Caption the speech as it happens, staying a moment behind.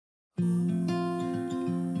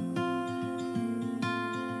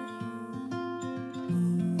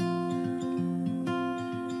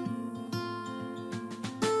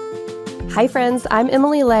Hi, friends. I'm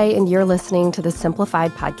Emily Lay, and you're listening to the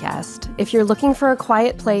Simplified podcast. If you're looking for a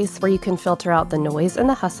quiet place where you can filter out the noise and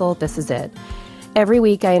the hustle, this is it. Every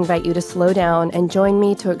week, I invite you to slow down and join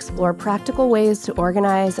me to explore practical ways to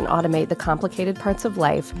organize and automate the complicated parts of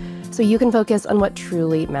life so you can focus on what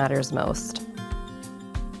truly matters most.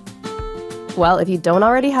 Well, if you don't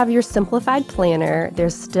already have your Simplified planner,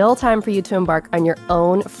 there's still time for you to embark on your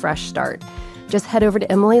own fresh start. Just head over to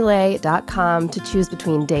emilylay.com to choose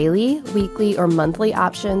between daily, weekly, or monthly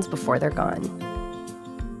options before they're gone.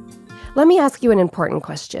 Let me ask you an important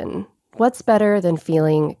question. What's better than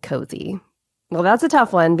feeling cozy? Well, that's a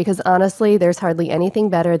tough one because honestly, there's hardly anything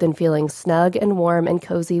better than feeling snug and warm and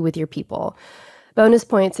cozy with your people. Bonus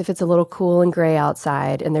points if it's a little cool and gray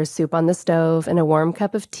outside and there's soup on the stove and a warm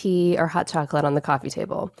cup of tea or hot chocolate on the coffee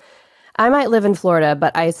table. I might live in Florida,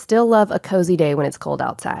 but I still love a cozy day when it's cold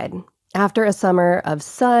outside. After a summer of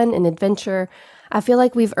sun and adventure, I feel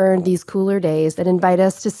like we've earned these cooler days that invite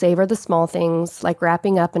us to savor the small things, like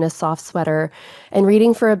wrapping up in a soft sweater and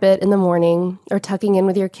reading for a bit in the morning, or tucking in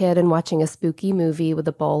with your kid and watching a spooky movie with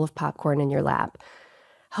a bowl of popcorn in your lap.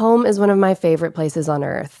 Home is one of my favorite places on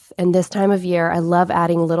earth, and this time of year, I love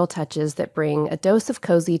adding little touches that bring a dose of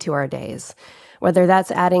cozy to our days. Whether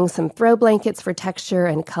that's adding some throw blankets for texture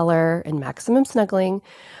and color and maximum snuggling,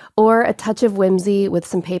 or a touch of whimsy with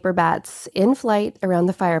some paper bats in flight around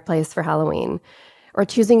the fireplace for Halloween, or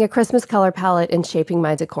choosing a Christmas color palette and shaping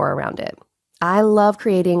my decor around it. I love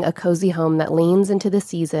creating a cozy home that leans into the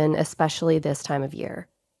season, especially this time of year.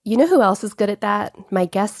 You know who else is good at that? My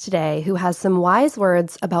guest today, who has some wise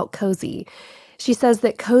words about cozy. She says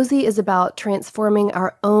that cozy is about transforming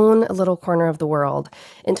our own little corner of the world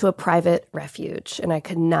into a private refuge, and I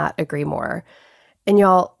could not agree more. And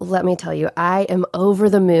y'all, let me tell you, I am over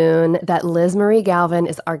the moon that Liz Marie Galvan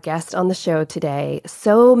is our guest on the show today.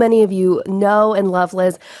 So many of you know and love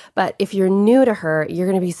Liz, but if you're new to her, you're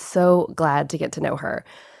going to be so glad to get to know her.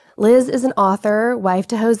 Liz is an author, wife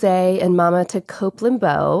to Jose, and mama to Copeland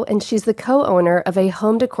Bow, and she's the co-owner of a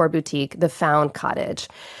home decor boutique, The Found Cottage.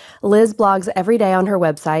 Liz blogs every day on her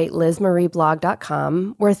website,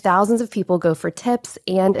 lizmarieblog.com, where thousands of people go for tips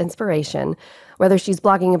and inspiration, whether she's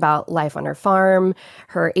blogging about life on her farm,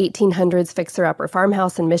 her 1800s fixer-upper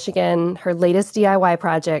farmhouse in Michigan, her latest DIY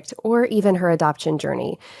project, or even her adoption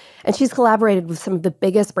journey. And she's collaborated with some of the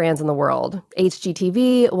biggest brands in the world: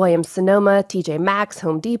 HGTV, Williams-Sonoma, TJ Maxx,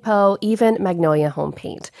 Home Depot, even Magnolia Home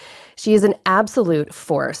Paint. She is an absolute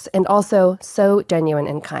force and also so genuine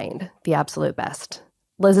and kind, the absolute best.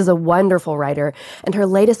 Liz is a wonderful writer, and her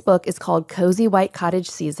latest book is called Cozy White Cottage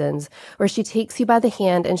Seasons, where she takes you by the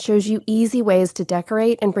hand and shows you easy ways to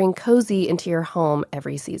decorate and bring cozy into your home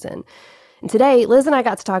every season. And today, Liz and I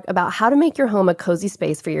got to talk about how to make your home a cozy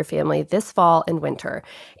space for your family this fall and winter.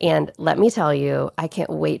 And let me tell you, I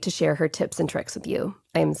can't wait to share her tips and tricks with you.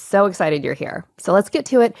 I am so excited you're here. So let's get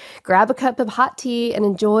to it. Grab a cup of hot tea and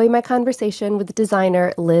enjoy my conversation with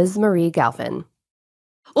designer Liz Marie Galvan.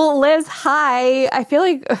 Well, Liz, hi. I feel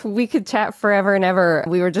like we could chat forever and ever.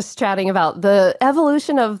 We were just chatting about the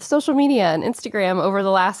evolution of social media and Instagram over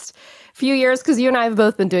the last few years, because you and I have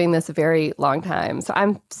both been doing this a very long time. So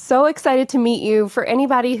I'm so excited to meet you. For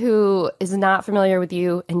anybody who is not familiar with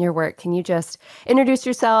you and your work, can you just introduce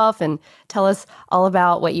yourself and tell us all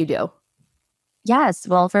about what you do? Yes.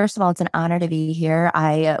 Well, first of all, it's an honor to be here.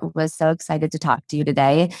 I was so excited to talk to you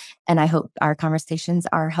today, and I hope our conversations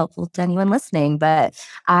are helpful to anyone listening. But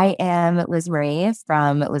I am Liz Marie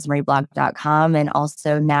from lizmarieblog.com, and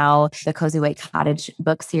also now the Cozy White Cottage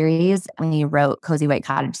book series. We wrote Cozy White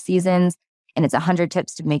Cottage Seasons, and it's 100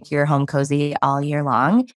 tips to make your home cozy all year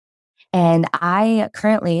long. And I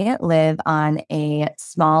currently live on a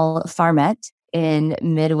small farmette in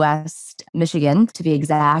Midwest Michigan, to be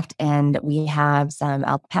exact. And we have some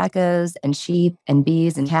alpacas and sheep and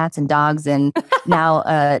bees and cats and dogs and now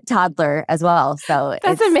a toddler as well. So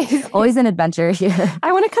That's it's amazing. always an adventure here.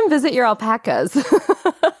 I want to come visit your alpacas.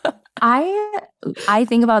 I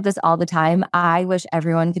think about this all the time. I wish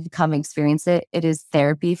everyone could come experience it. It is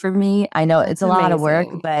therapy for me. I know it's a lot of work,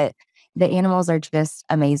 but the animals are just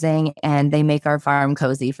amazing and they make our farm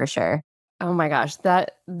cozy for sure. Oh my gosh,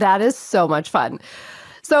 that is so much fun.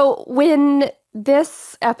 So when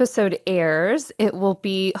this episode airs, it will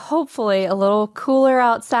be hopefully a little cooler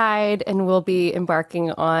outside and we'll be embarking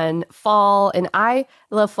on fall. And I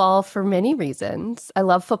love fall for many reasons. I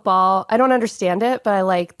love football. I don't understand it, but I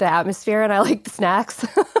like the atmosphere and I like the snacks.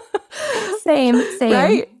 Same.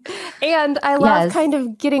 Right? And I love kind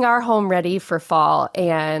of getting our home ready for fall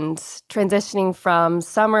and transitioning from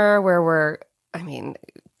summer where we're,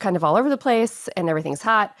 kind of all over the place and everything's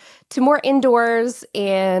hot, to more indoors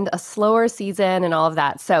and a slower season and all of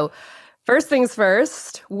that. So First things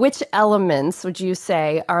first, which elements would you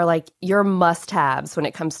say are like your must-haves when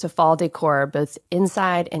it comes to fall decor, both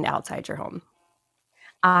inside and outside your home?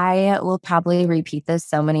 I will probably repeat this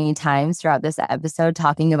so many times throughout this episode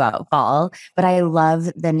talking about fall, but I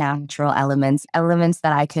love the natural elements, elements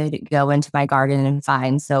that I could go into my garden and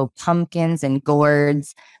find. So pumpkins and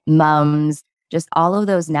gourds, mums, just all of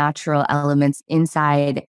those natural elements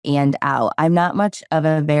inside and out. I'm not much of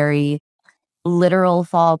a very literal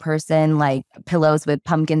fall person, like pillows with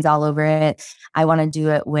pumpkins all over it. I want to do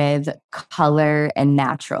it with color and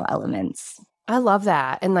natural elements, I love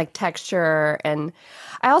that. And like texture. And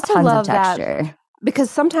I also tons of love that texture. because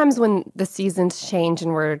sometimes when the seasons change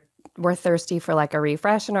and we're thirsty for like a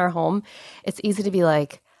refresh in our home, it's easy to be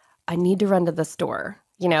like, I need to run to the store.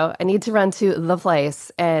 I need to run to the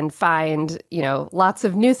place and find, lots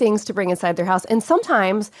of new things to bring inside their house. And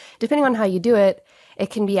sometimes, depending on how you do it,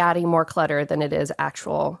 it can be adding more clutter than it is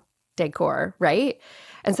actual decor, right?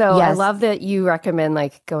 And so I Yes. love that you recommend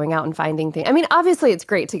like going out and finding things. I mean, obviously it's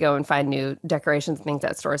great to go and find new decorations and things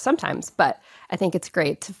at stores sometimes, but I think it's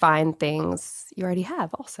great to find things you already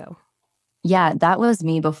have also. Yeah, that was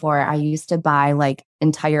me before. I used to buy like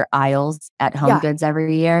entire aisles at Home Yeah, Goods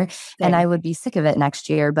every year, and I same. would be sick of it next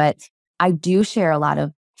year. But I do share a lot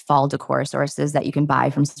of fall decor sources that you can buy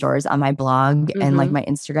from stores on my blog and like Hmm. my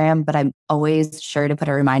Instagram. But I'm always sure to put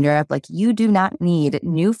a reminder up like, you do not need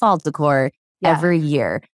new fall decor Yeah, every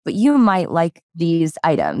year, but you might like these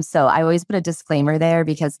items. So I always put a disclaimer there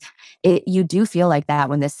because you do feel like that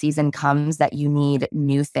when the season comes that you need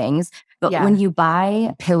new things. But when yeah. you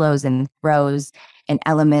buy pillows and throws and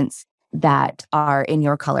elements that are in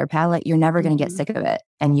your color palette, you're never going to get Hmm. sick of it.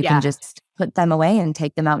 And you can Yeah, just put them away and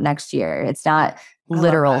take them out next year. It's not I love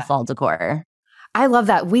literal that. fall decor. I love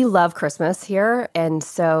that. We love Christmas here. And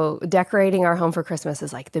so decorating our home for Christmas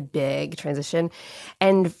is like the big transition.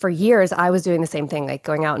 And for years, I was doing the same thing, like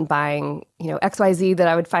going out and buying, XYZ that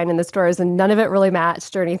I would find in the stores, and none of it really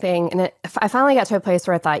matched or anything. And I finally got to a place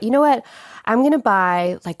where I thought, you know what? I'm going to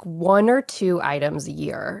buy like one or two items a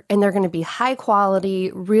year, and they're going to be high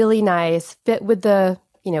quality, really nice, fit with the,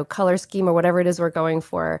 color scheme or whatever it is we're going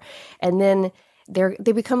for. And then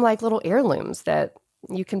they become like little heirlooms that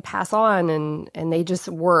you can pass on and they just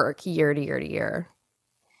work year to year to year.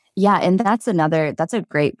 Yeah, and that's a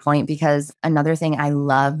great point because another thing I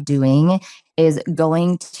love doing is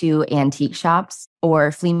going to antique shops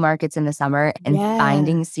or flea markets in the summer and Yeah.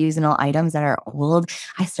 finding seasonal items that are old.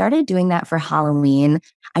 I started doing that for Halloween.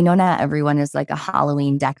 I know not everyone is like a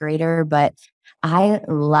Halloween decorator, but I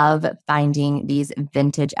love finding these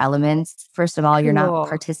vintage elements. First of all, you're not Cool.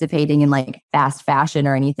 participating in like fast fashion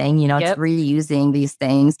or anything, it's Yep. reusing these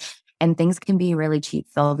things and things can be really cheap.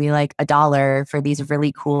 They'll be like $1 for these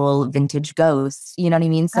really cool vintage ghosts. You know what I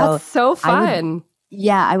mean? That's So so I would, fun.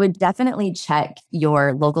 yeah, I would definitely check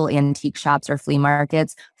your local antique shops or flea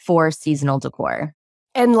markets for seasonal decor.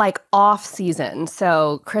 And like off season.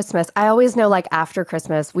 So Christmas, I always know like after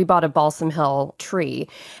Christmas, we bought a Balsam Hill tree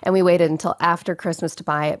and we waited until after Christmas to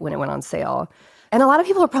buy it when it went on sale. And a lot of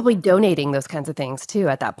people are probably donating those kinds of things too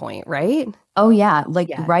at that point, right? Oh, yeah. Like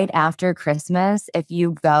Yeah. right after Christmas, if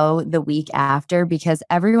you go the week after, because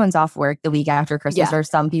everyone's off work the week after Christmas, Yeah. or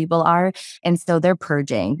some people are. And so they're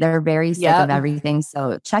purging. They're very sick of Yep. everything.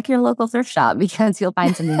 So check your local thrift shop because you'll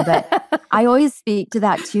find something. But I always speak to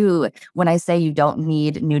that too when I say you don't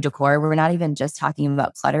need new decor. We're not even just talking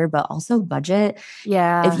about clutter, but also budget.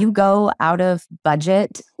 If Yeah. you go out of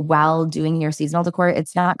budget while doing your seasonal decor,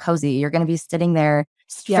 it's not cozy. You're going to be sitting there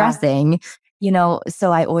Yeah. stressing,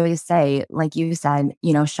 So I always say, like you said,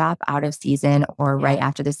 shop out of season or Yeah. right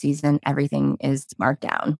after the season, everything is marked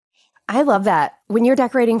down. I love that. When you're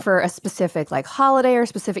decorating for a specific like holiday or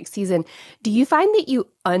specific season, do you find that you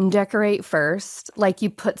undecorate first? Like you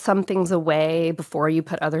put some things away before you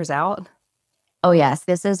put others out? Oh, yes.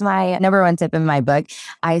 This is my number one tip in my book.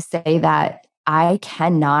 I say that I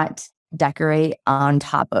cannot decorate on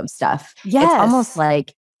top of stuff. It's almost Yes.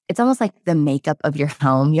 like it's almost like the makeup of your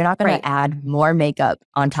home. You're not going Right. to add more makeup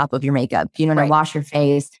on top of your makeup. You're going to Right. wash your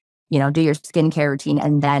face, do your skincare routine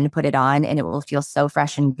and then put it on and it will feel so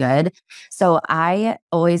fresh and good. So I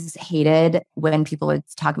always hated when people would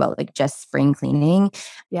talk about like just spring cleaning.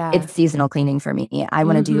 Yeah. It's seasonal cleaning for me. I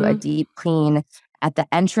want to do a Hmm. deep clean at the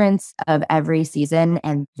entrance of every season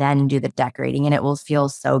and then do the decorating, and it will feel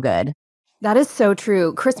so good. That is so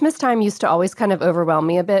true. Christmas time used to always kind of overwhelm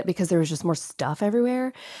me a bit because there was just more stuff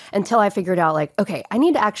everywhere until I figured out, like, okay, I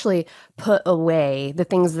need to actually put away the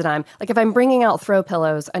things that I'm like, if I'm bringing out throw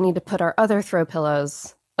pillows, I need to put our other throw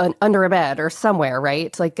pillows under a bed or somewhere,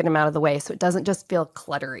 right? To like get them out of the way so it doesn't just feel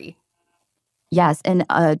cluttery. Yes. And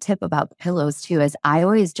a tip about pillows too is I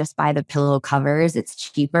always just buy the pillow covers. It's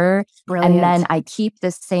cheaper. And then Brilliant. I keep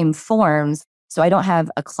the same forms. So I don't have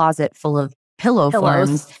a closet full of pillow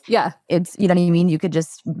forms. Pillows. Yeah. It's, you know what I mean? You could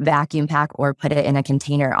just vacuum pack or put it in a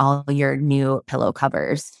container, all your new pillow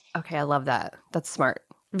covers. Okay, I love that. That's smart.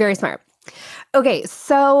 Very smart. Okay,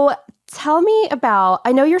 so tell me about,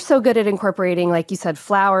 I know you're so good at incorporating, like you said,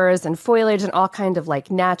 flowers and foliage and all kind of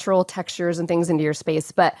like natural textures and things into your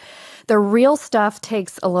space, but the real stuff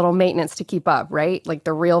takes a little maintenance to keep up, right? Like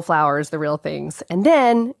the real flowers, the real things. And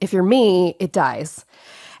then if you're me, it dies.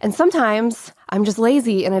 And sometimes I'm just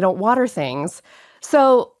lazy and I don't water things.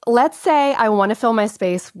 So let's say I want to fill my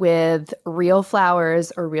space with real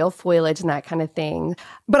flowers or real foliage and that kind of thing.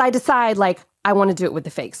 But I decide like I want to do it with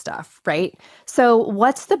the fake stuff, right? So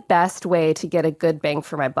what's the best way to get a good bang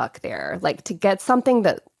for my buck there? Like to get something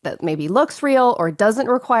that maybe looks real or doesn't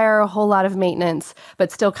require a whole lot of maintenance,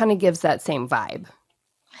 but still kind of gives that same vibe.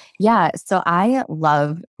 Yeah. So I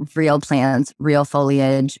love real plants, real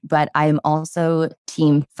foliage, but I'm also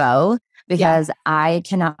team faux Yeah. because I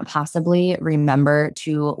cannot possibly remember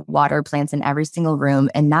to water plants in every single room.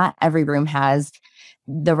 And not every room has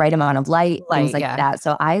the right amount of light, things Light, like yeah. that.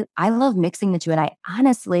 So I love mixing the two. And I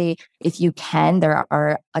honestly, if you can, there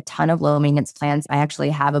are a ton of low maintenance plants. I actually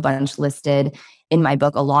have a bunch listed in my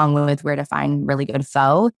book along with where to find really good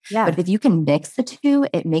faux. Yeah. But if you can mix the two,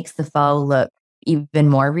 it makes the faux look even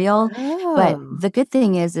more real. But Oh, the good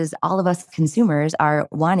thing is all of us consumers are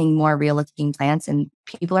wanting more real looking plants and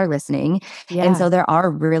people are listening. And yeah. so there are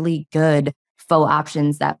really good faux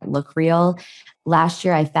options that look real. Last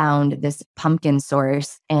year I found this pumpkin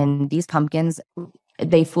source and these pumpkins,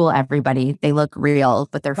 they fool everybody. They look real,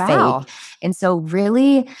 but they're fake. Wow. And so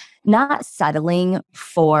really not settling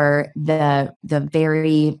for the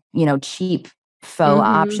very, cheap faux Mm-hmm.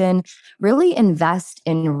 option, really invest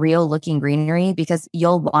in real looking greenery because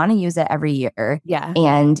you'll want to use it every year. Yeah.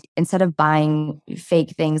 And instead of buying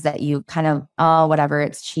fake things that you kind of, oh, whatever,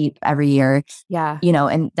 it's cheap every year, Yeah.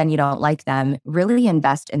 and then you don't like them, really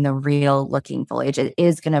invest in the real looking foliage. It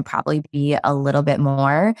is going to probably be a little bit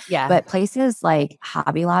more, Yeah. but places like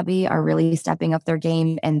Hobby Lobby are really stepping up their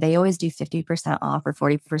game and they always do 50% off or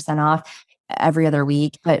 40% off every other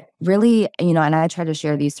week. But really, and I try to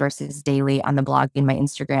share these sources daily on the blog and my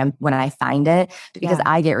Instagram when I find it because Yeah.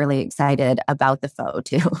 I get really excited about the faux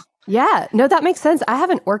too. Yeah, no, that makes sense. I have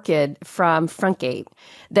an orchid from Frontgate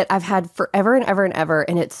that I've had forever and ever and ever,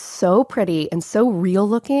 and it's so pretty and so real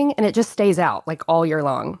looking, and it just stays out like all year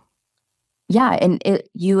long. Yeah, and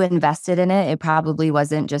you invested in it. It probably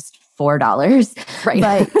wasn't just $4, Right.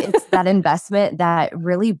 but it's that investment that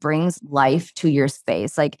really brings life to your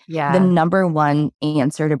space. Like the Yeah. number one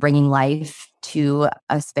answer to bringing life to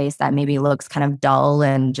a space that maybe looks kind of dull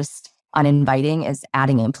and just uninviting is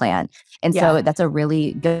adding a plant. And Yeah. so that's a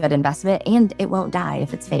really good investment and it won't die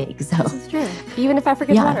if it's fake. So This is true. Even if I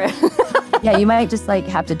forget to yeah. water it. Yeah, you might just like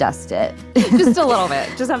have to dust it. Just a little bit.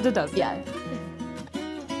 Just have to dust it. Yeah.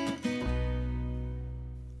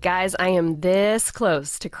 Guys, I am this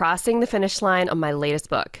close to crossing the finish line on my latest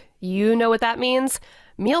book. You know what that means?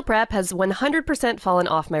 Meal prep has 100% fallen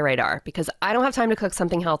off my radar because I don't have time to cook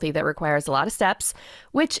something healthy that requires a lot of steps,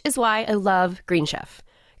 which is why I love Green Chef.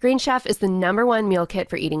 Green Chef is the #1 meal kit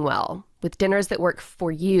for eating well, with dinners that work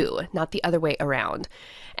for you, not the other way around.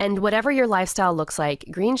 And whatever your lifestyle looks like,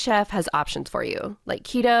 Green Chef has options for you, like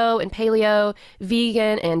keto and paleo,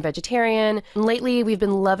 vegan and vegetarian. And lately, we've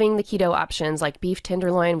been loving the keto options like beef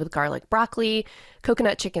tenderloin with garlic broccoli,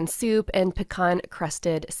 coconut chicken soup, and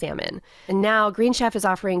pecan-crusted salmon. And now Green Chef is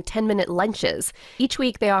offering 10-minute lunches. Each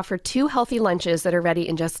week, they offer 2 healthy lunches that are ready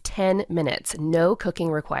in just 10 minutes, no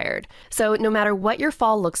cooking required. So no matter what your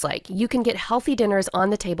fall looks like, you can get healthy dinners on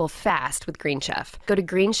the table fast with Green Chef. Go to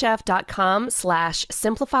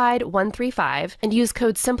greenchef.com/simplified135 and use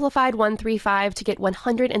code simplified135 to get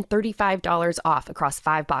 $135 off across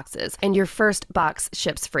 5 boxes, and your first box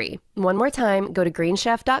ships free. One more time, go to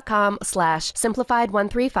greenchef.com/simplified135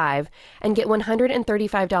 and get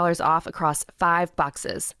 $135 off across 5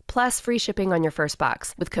 boxes, plus free shipping on your first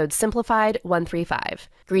box with code simplified135.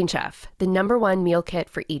 Green Chef, the #1 meal kit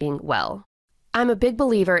for eating well. I'm a big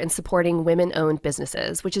believer in supporting women-owned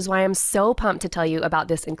businesses, which is why I'm so pumped to tell you about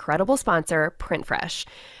this incredible sponsor, PrintFresh.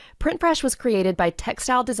 Print Fresh was created by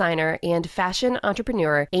textile designer and fashion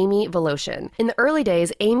entrepreneur Amy Voloshin. In the early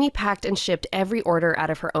days, Amy packed and shipped every order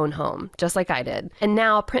out of her own home, just like I did. And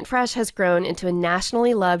now Print Fresh has grown into a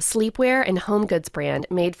nationally loved sleepwear and home goods brand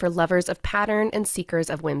made for lovers of pattern and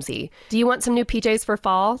seekers of whimsy. Do you want some new PJs for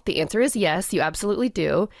fall? The answer is yes, you absolutely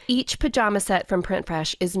do. Each pajama set from Print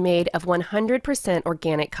Fresh is made of 100%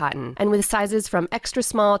 organic cotton, and with sizes from extra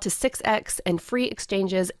small to 6X and free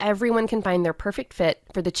exchanges, everyone can find their perfect fit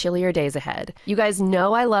for the chillier days ahead. You guys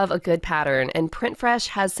know I love a good pattern, and Print Fresh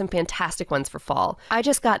has some fantastic ones for fall. I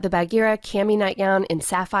just got the Bagheera cami nightgown in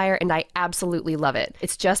sapphire, and I absolutely love it.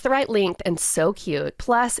 It's just the right length and so cute.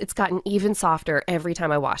 Plus, it's gotten even softer every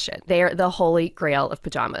time I wash it. They're the holy grail of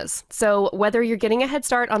pajamas. So whether you're getting a head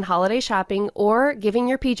start on holiday shopping or giving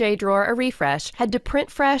your PJ drawer a refresh, head to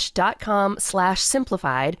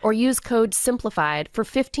printfresh.com/simplified or use code SIMPLIFIED for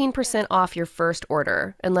 15% off your first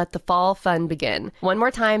order and let the fall fun begin. One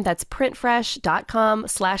more time, that's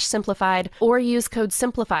printfresh.com/simplified or use code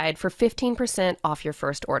SIMPLIFIED for 15% off your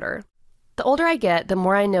first order. The older I get, the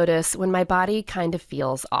more I notice when my body kind of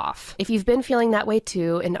feels off. If you've been feeling that way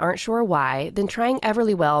too and aren't sure why, then trying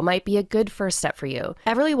Everlywell might be a good first step for you.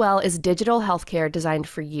 Everlywell is digital healthcare designed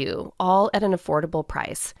for you, all at an affordable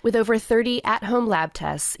price. With over 30 at-home lab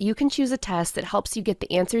tests, you can choose a test that helps you get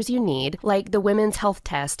the answers you need, like the Women's Health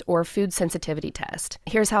Test or Food Sensitivity Test.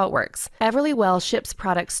 Here's how it works. Everlywell ships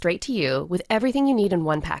products straight to you with everything you need in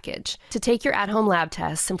one package. To take your at-home lab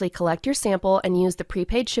test, simply collect your sample and use the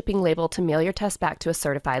prepaid shipping label to mail your test back to a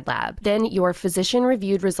certified lab. Then your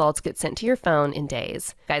physician-reviewed results get sent to your phone in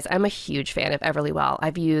days. Guys, I'm a huge fan of Everlywell.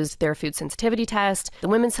 I've used their food sensitivity test, the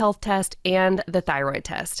women's health test, and the thyroid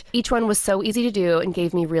test. Each one was so easy to do and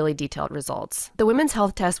gave me really detailed results. The women's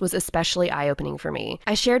health test was especially eye-opening for me.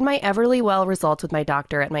 I shared my Everlywell results with my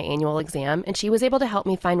doctor at my annual exam, and she was able to help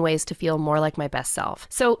me find ways to feel more like my best self.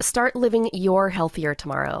 So start living your healthier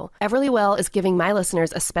tomorrow. Everlywell is giving my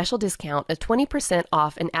listeners a special discount of 20%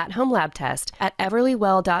 off an at-home lab test at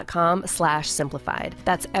everlywell.com/simplified.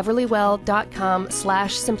 That's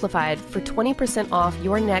everlywell.com/simplified for 20% off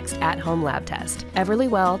your next at-home lab test.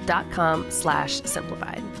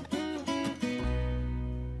 everlywell.com/simplified.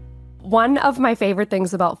 One of my favorite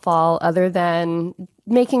things about fall, other than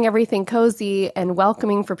making everything cozy and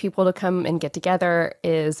welcoming for people to come and get together,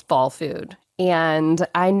 is fall food. And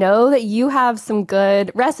I know that you have some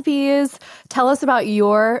good recipes. Tell us about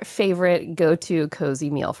your favorite go-to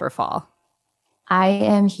cozy meal for fall. I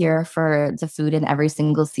am here for the food in every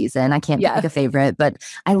single season. I can't pick a favorite, but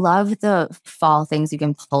I love the fall things you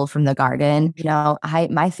can pull from the garden. You know,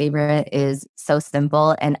 my favorite is so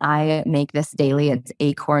simple, and I make this daily. It's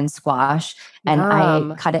acorn squash, and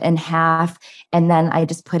I cut it in half, and then I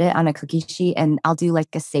just put it on a cookie sheet, and I'll do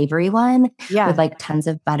like a savory one with like tons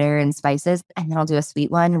of butter and spices, and then I'll do a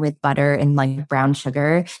sweet one with butter and like brown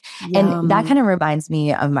sugar. And that kind of reminds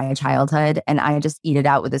me of my childhood, and I just eat it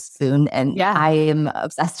out with a spoon, and I am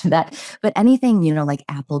obsessed with that. But anything, you know, like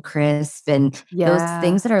apple crisp and those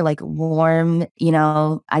things that are like warm, you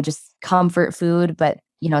know, I just comfort food, but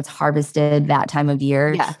you know, it's harvested that time of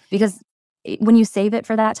year because when you save it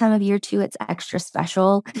for that time of year too, it's extra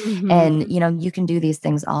special. And, you know, you can do these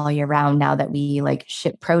things all year round now that we like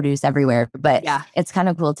ship produce everywhere, but it's kind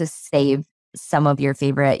of cool to save some of your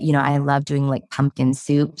favorite, you know, I love doing like pumpkin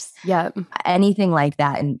soups, anything like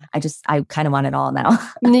that. And I kind of want it all now.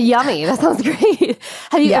 Yummy. That sounds great.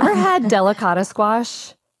 Have you ever had delicata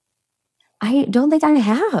squash? I don't think I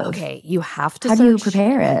have. Okay, you have to How do you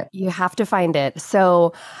prepare it? You have to find it.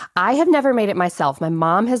 So I have never made it myself. My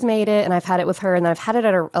mom has made it, and I've had it with her, and then I've had it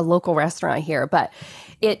at a local restaurant here. But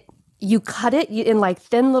you cut it in like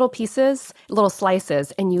thin little pieces, little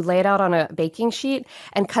slices, and you lay it out on a baking sheet.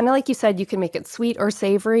 And kind of like you said, you can make it sweet or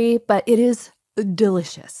savory, but it is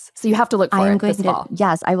delicious. So you have to look for it this fall.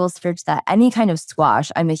 Yes, I will search that. Any kind of squash.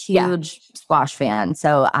 I'm a huge squash fan,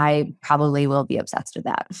 so I probably will be obsessed with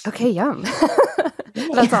that. Okay, yum.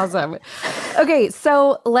 That's awesome. Okay,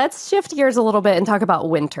 so let's shift gears a little bit and talk about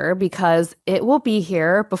winter because it will be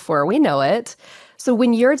here before we know it. So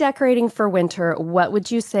when you're decorating for winter, what would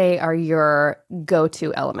you say are your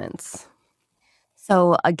go-to elements?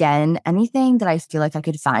 So again, anything that I feel like I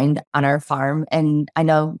could find on our farm. And I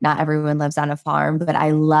know not everyone lives on a farm, but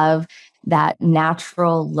I love that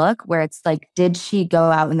natural look where it's like, did she go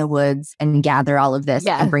out in the woods and gather all of this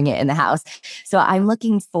and bring it in the house? So I'm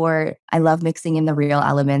looking for, I love mixing in the real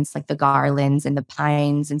elements like the garlands and the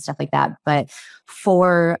pines and stuff like that. But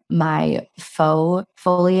for my faux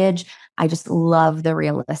foliage, I just love the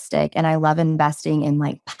realistic, and I love investing in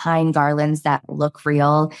like pine garlands that look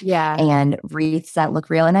real and wreaths that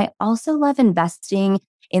look real. And I also love investing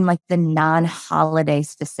in like the non-holiday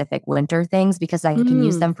specific winter things because I can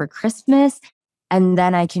use Mm, them for Christmas and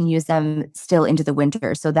then I can use them still into the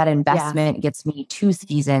winter. So that yeah. investment gets me 2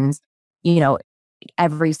 seasons, you know,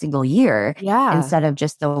 every single year Yeah. instead of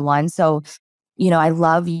just the one. So, I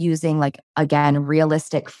love using like, again,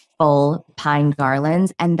 realistic full pine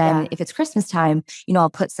garlands. And then Yeah. if it's Christmas time, I'll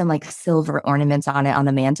put some like silver ornaments on it on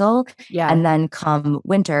the mantle. Yeah. And then come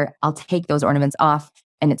winter, I'll take those ornaments off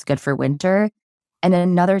and it's good for winter. And then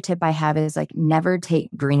another tip I have is like never take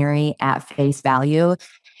greenery at face value.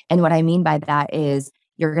 And what I mean by that is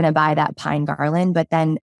you're going to buy that pine garland, but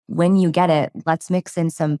then when you get it, let's mix in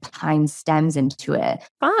some pine stems into it,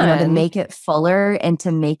 to Fun. make it fuller and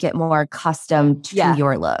to make it more custom to Yeah.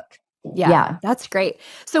 your look. Yeah. Yeah. That's great.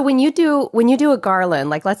 So when you do a garland,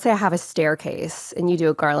 like let's say I have a staircase and you do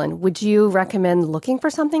a garland, would you recommend looking for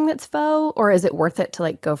something that's faux, or is it worth it to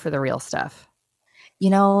like go for the real stuff?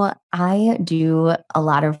 I do a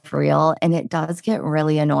lot of real and it does get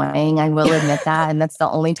really annoying. I will admit that. And that's the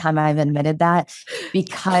only time I've admitted that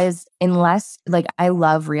because unless like I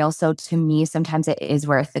love real. So to me, sometimes it is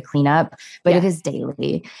worth the cleanup, but it Yeah, is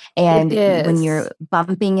daily. it And when is. you're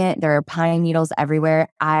bumping it, there are pine needles everywhere.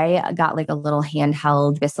 I got like a little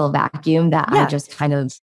handheld whistle vacuum that I Yeah. just kind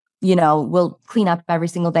of will clean up every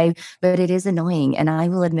single day, but it is annoying. And I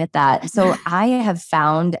will admit that. So I have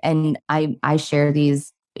found, and I share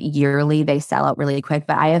these yearly, they sell out really quick,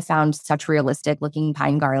 but I have found such realistic looking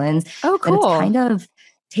pine garlands Oh, that it's cool. kind of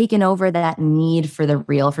taken over that need for the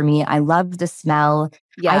real for me. I love the smell.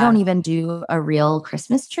 I don't Yeah, even do a real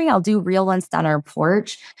Christmas tree. I'll do real ones on our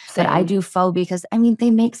porch, but I same. do faux because I mean,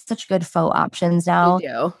 they make such good faux options They now.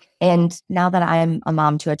 do. And now that I'm a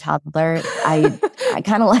mom to a toddler, I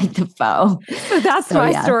kind of like the faux. So that's So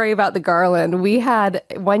my yeah. story about the garland. We had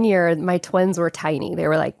one year, my twins were tiny. They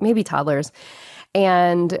were like maybe toddlers.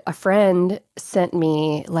 And a friend sent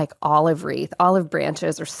me like olive wreath, olive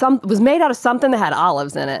branches, or some was made out of something that had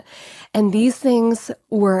olives in it. And these things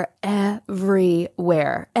were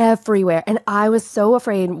everywhere, everywhere. And I was so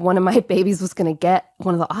afraid one of my babies was going to get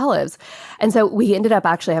one of the olives. And so we ended up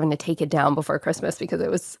actually having to take it down before Christmas because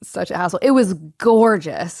it was such a hassle. It was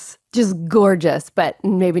gorgeous, just gorgeous, but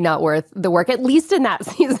maybe not worth the work, at least in that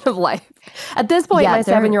season of life. At this point, Yeah, my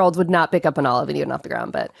 7-year-olds would not pick up an olive and eat it off the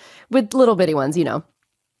ground, but with little bitty ones.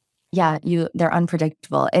 they're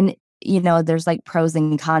unpredictable. And there's like pros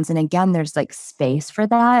and cons. And again, there's like space for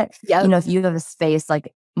that. Yep. If you have a space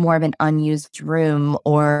like more of an unused room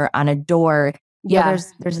or on a door, Yeah,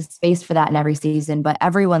 there's a space for that in every season. But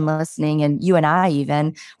everyone listening, and you and I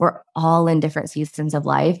even, we're all in different seasons of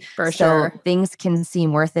life. for So sure. things can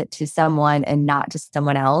seem worth it to someone and not to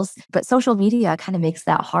someone else. But social media kind of makes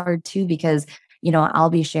that hard too, because I'll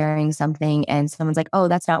be sharing something and someone's like, oh,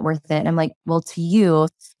 that's not worth it. And I'm like, well, to you,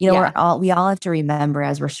 Yeah, we all have to remember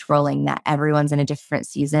as we're scrolling that everyone's in a different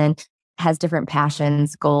season, has different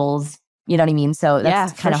passions, goals. You know what I mean? So yeah,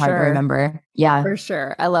 that's for kind of hard to sure. remember. Yeah. For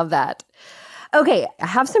sure. I love that. Okay, I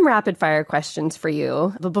have some rapid fire questions for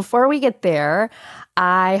you. But before we get there,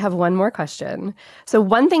 I have one more question. So,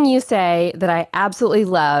 one thing you say that I absolutely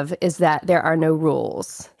love is that there are no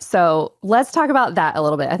rules. So, let's talk about that a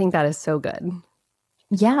little bit. I think that is so good.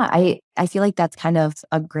 Yeah, I feel like that's kind of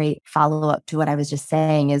a great follow-up to what I was just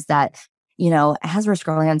saying is that, as we're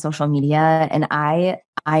scrolling on social media and I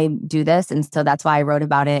do this and so that's why I wrote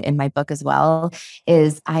about it in my book as well,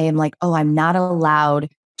 is I am like, oh, I'm not allowed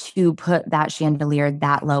to put that chandelier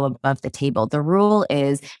that low above the table. The rule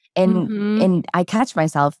is and Mm-hmm. and I catch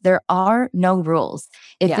myself, there are no rules.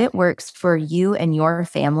 If Yeah, it works for you and your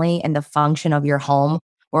family and the function of your home,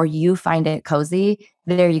 or you find it cozy,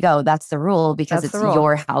 there you go. That's the rule because that's the it's rule.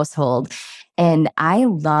 your household. And I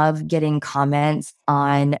love getting comments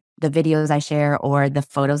on the videos I share or the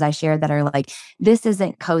photos I share that are like, this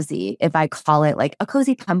isn't cozy. If I call it like a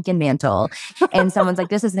cozy pumpkin mantle and someone's like,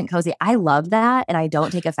 this isn't cozy. I love that. And I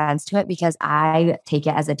don't take offense to it because I take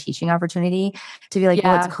it as a teaching opportunity to be like,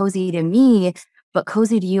 well, it's Yeah, cozy to me, but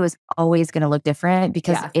cozy to you is always going to look different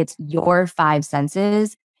because yeah. it's your five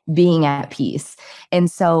senses being at peace.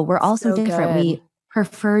 And so we're all so So different. good. We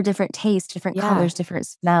prefer different tastes, different Yeah. colors, different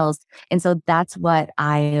smells. And so that's what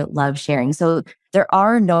I love sharing. So there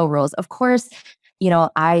are no rules. Of course,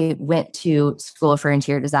 I went to school for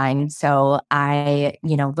interior design. So I,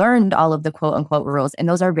 learned all of the quote unquote rules. And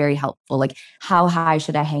those are very helpful. Like, how high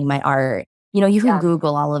should I hang my art? You can Yeah.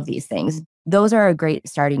 Google all of these things. Those are a great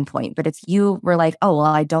starting point. But if you were like, oh, well,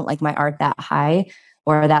 I don't like my art that high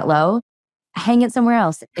or that low, hang it somewhere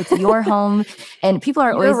else. It's your home. And people are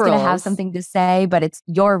Your always going to have rules. something to say, but it's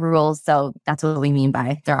your rules. So that's what we mean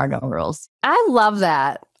by there are no rules. I love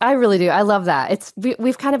that. I really do. I love that.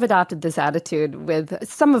 We've kind of adopted this attitude with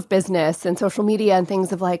some of business and social media and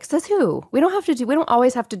things of like, says who? We don't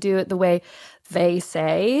always have to do it the way they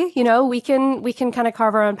say. We can kind of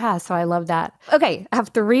carve our own path. So I love that. Okay, I have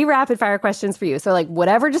 3 rapid fire questions for you. So like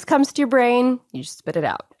whatever just comes to your brain, you just spit it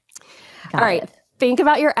out. All right. Think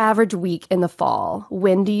about your average week in the fall.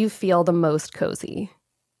 When do you feel the most cozy?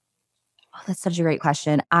 Oh, that's such a great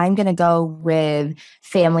question. I'm going to go with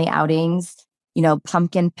family outings,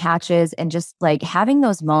 pumpkin patches, and just like having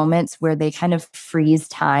those moments where they kind of freeze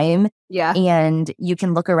time. Yeah. And you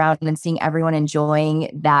can look around and seeing everyone enjoying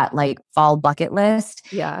that like fall bucket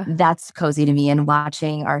list. Yeah. That's cozy to me. And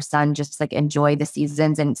watching our son just like enjoy the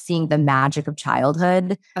seasons and seeing the magic of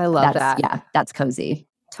childhood. I love that. Yeah, that's cozy.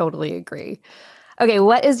 Totally agree. Okay,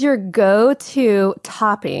 what is your go-to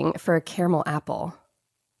topping for a caramel apple?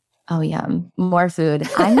 Oh, yum. More food.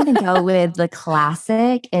 I'm going to go with the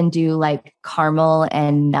classic and do like caramel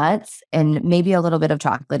and nuts and maybe a little bit of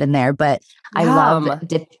chocolate in there. But I love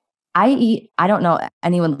dip. I don't know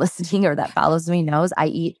anyone listening or that follows me knows, I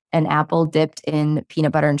eat an apple dipped in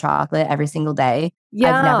peanut butter and chocolate every single day.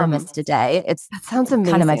 Yum. I've never missed a day. That sounds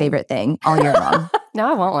amazing. Kind of my favorite thing all year long. Now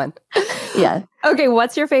I want one. Yeah. Okay,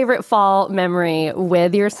 what's your favorite fall memory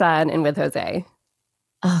with your son and with Jose?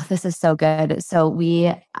 Oh, this is so good. So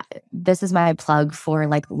this is my plug for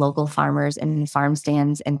like local farmers and farm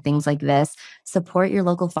stands and things like this. Support your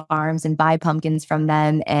local farms and buy pumpkins from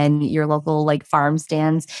them and your local like farm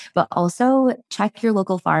stands, but also check your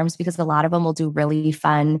local farms because a lot of them will do really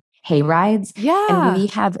fun hay rides. Yeah. And we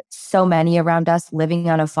have so many around us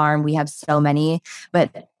living on a farm. We have so many,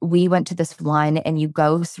 but we went to this one and you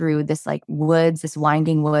go through this like woods, this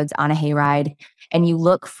winding woods on a hayride. And you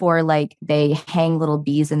look for like, they hang little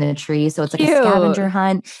bees in the tree. So it's like a scavenger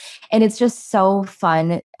hunt. And it's just so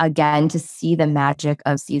fun, again, to see the magic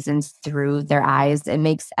of seasons through their eyes. It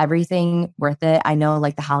makes everything worth it. I know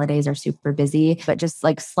like the holidays are super busy, but just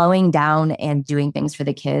like slowing down and doing things for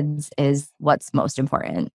the kids is what's most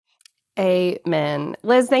important. Amen.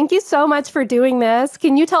 Liz, thank you so much for doing this.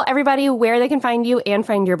 Can you tell everybody where they can find you and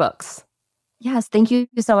find your books? Yes, thank you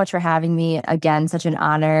so much for having me. Again, such an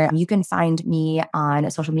honor. You can find me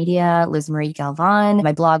on social media, Liz Marie Galvan,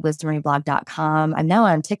 my blog, lizmarieblog.com. I'm now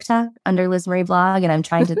on TikTok under Liz Marie Blog, and I'm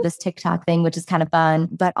trying to this TikTok thing, which is kind of fun.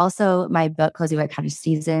 But also my book, Cozy White Cottage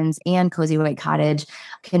Seasons and Cozy White Cottage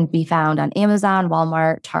can be found on Amazon,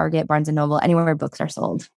 Walmart, Target, Barnes & Noble, anywhere where books are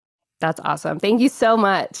sold. That's awesome. Thank you so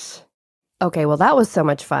much. Okay, well, that was so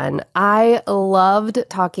much fun. I loved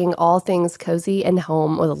talking all things cozy and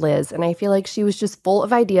home with Liz, and I feel like she was just full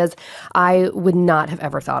of ideas I would not have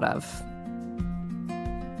ever thought of.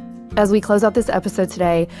 As we close out this episode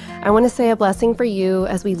today, I want to say a blessing for you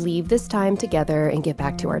as we leave this time together and get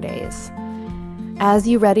back to our days. As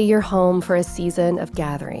you ready your home for a season of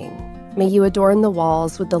gathering, may you adorn the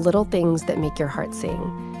walls with the little things that make your heart sing.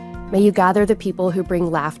 May you gather the people who bring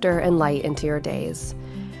laughter and light into your days.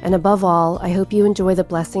 And above all, I hope you enjoy the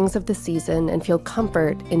blessings of the season and feel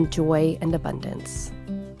comfort in joy and abundance.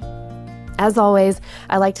 As always,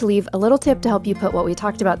 I like to leave a little tip to help you put what we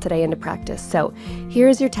talked about today into practice. So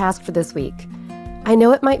here's your task for this week. I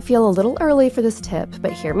know it might feel a little early for this tip,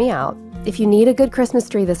 but hear me out. If you need a good Christmas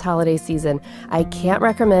tree this holiday season, I can't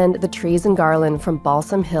recommend the trees and garland from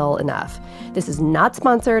Balsam Hill enough. This is not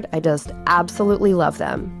sponsored. I just absolutely love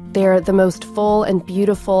them. They're the most full and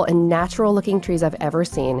beautiful and natural-looking trees I've ever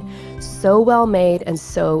seen. So well-made and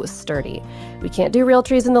so sturdy. We can't do real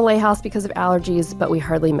trees in the lay house because of allergies, but we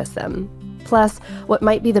hardly miss them. Plus, what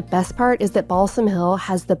might be the best part is that Balsam Hill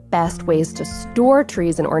has the best ways to store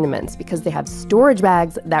trees and ornaments because they have storage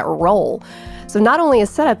bags that roll. So not only is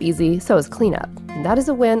setup easy, so is cleanup. And that is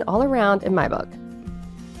a win all around in my book.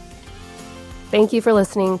 Thank you for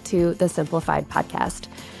listening to the Simplified podcast.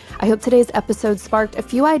 I hope today's episode sparked a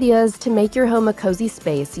few ideas to make your home a cozy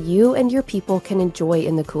space you and your people can enjoy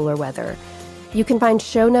in the cooler weather. You can find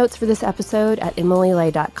show notes for this episode at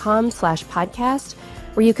emilylay.com/podcast,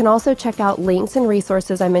 where you can also check out links and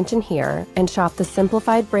resources I mentioned here and shop the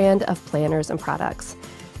Simplified brand of planners and products.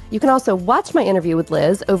 You can also watch my interview with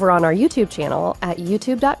Liz over on our YouTube channel at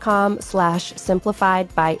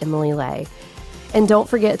youtube.com/simplified by Emily Lay. And don't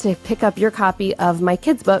forget to pick up your copy of my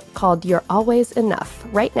kids' book called You're Always Enough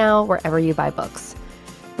right now wherever you buy books.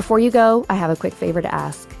 Before you go, I have a quick favor to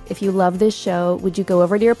ask. If you love this show, would you go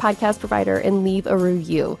over to your podcast provider and leave a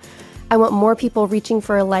review? I want more people reaching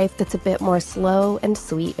for a life that's a bit more slow and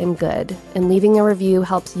sweet and good. And leaving a review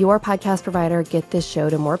helps your podcast provider get this show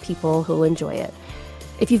to more people who'll enjoy it.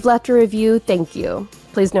 If you've left a review, thank you.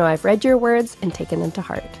 Please know I've read your words and taken them to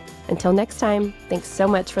heart. Until next time, thanks so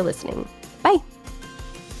much for listening. Bye.